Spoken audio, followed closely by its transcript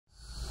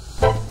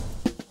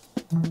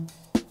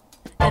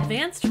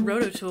Advanced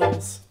Roto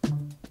Tools.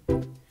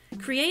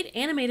 Create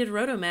animated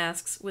roto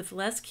masks with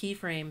less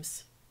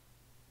keyframes.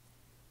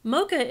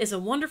 Mocha is a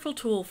wonderful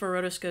tool for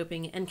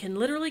rotoscoping and can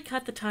literally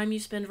cut the time you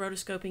spend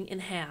rotoscoping in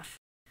half.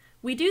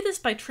 We do this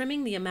by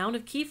trimming the amount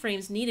of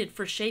keyframes needed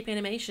for shape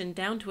animation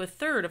down to a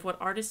third of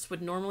what artists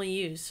would normally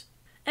use.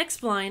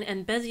 X-spline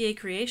and Bezier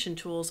creation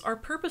tools are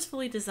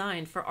purposefully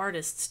designed for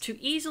artists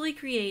to easily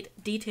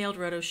create detailed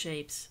roto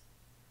shapes.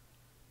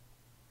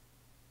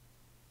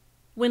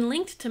 When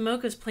linked to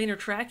Mocha's planar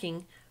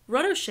tracking,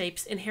 roto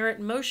shapes inherit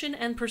motion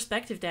and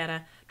perspective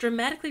data,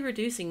 dramatically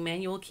reducing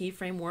manual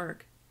keyframe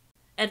work.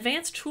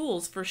 Advanced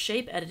tools for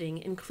shape editing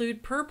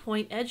include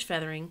per-point edge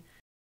feathering,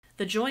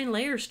 the Join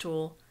Layers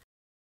tool,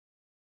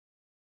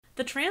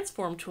 the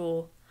Transform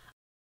tool,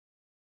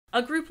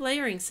 a group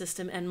layering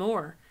system, and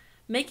more,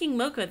 making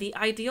Mocha the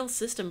ideal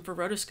system for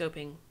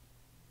rotoscoping.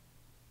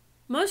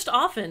 Most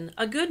often,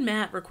 a good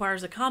mat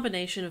requires a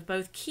combination of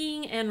both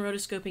keying and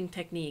rotoscoping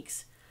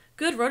techniques.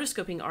 Good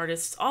rotoscoping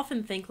artists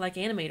often think like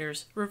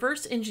animators,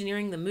 reverse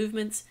engineering the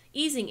movements,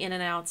 easing in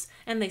and outs,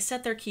 and they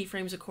set their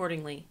keyframes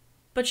accordingly.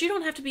 But you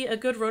don't have to be a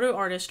good roto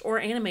artist or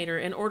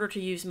animator in order to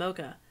use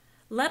Mocha.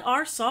 Let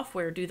our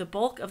software do the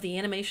bulk of the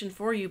animation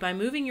for you by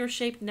moving your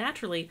shape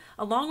naturally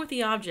along with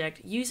the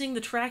object using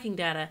the tracking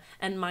data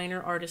and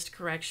minor artist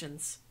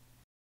corrections.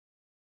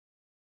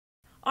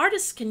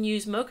 Artists can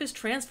use Mocha's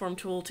Transform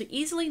tool to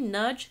easily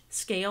nudge,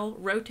 scale,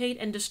 rotate,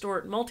 and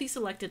distort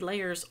multi-selected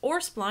layers or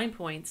spline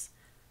points.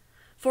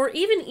 For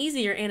even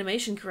easier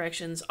animation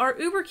corrections, our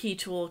Über Key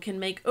tool can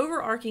make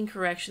overarching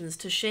corrections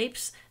to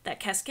shapes that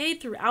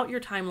cascade throughout your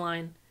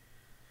timeline.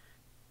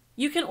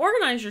 You can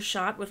organize your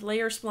shot with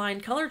layer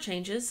spline color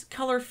changes,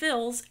 color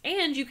fills,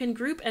 and you can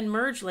group and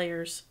merge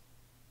layers.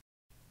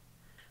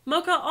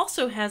 Mocha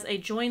also has a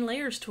Join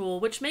Layers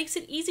tool, which makes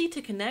it easy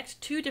to connect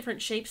two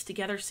different shapes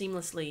together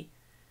seamlessly.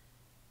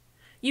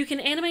 You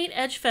can animate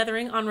edge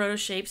feathering on roto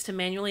shapes to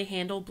manually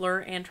handle blur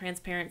and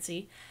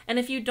transparency, and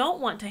if you don't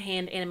want to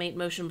hand animate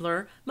motion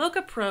blur,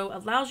 Mocha Pro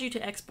allows you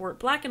to export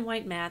black and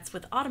white mats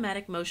with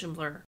automatic motion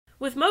blur.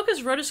 With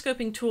Mocha's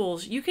rotoscoping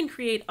tools, you can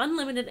create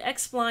unlimited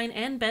X-spline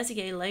and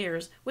Bezier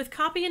layers with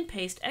copy and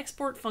paste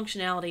export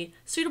functionality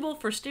suitable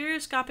for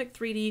stereoscopic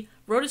 3D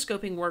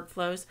rotoscoping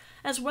workflows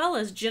as well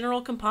as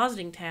general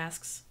compositing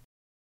tasks.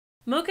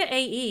 Mocha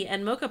AE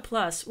and Mocha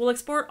Plus will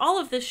export all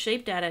of this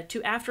shape data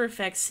to After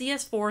Effects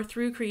CS4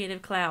 through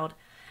Creative Cloud,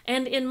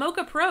 and in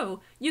Mocha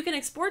Pro, you can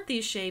export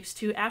these shapes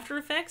to After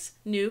Effects,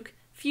 Nuke,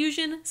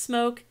 Fusion,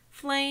 Smoke,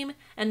 Flame,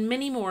 and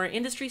many more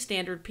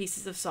industry-standard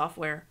pieces of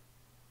software.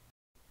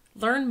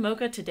 Learn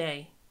Mocha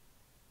today.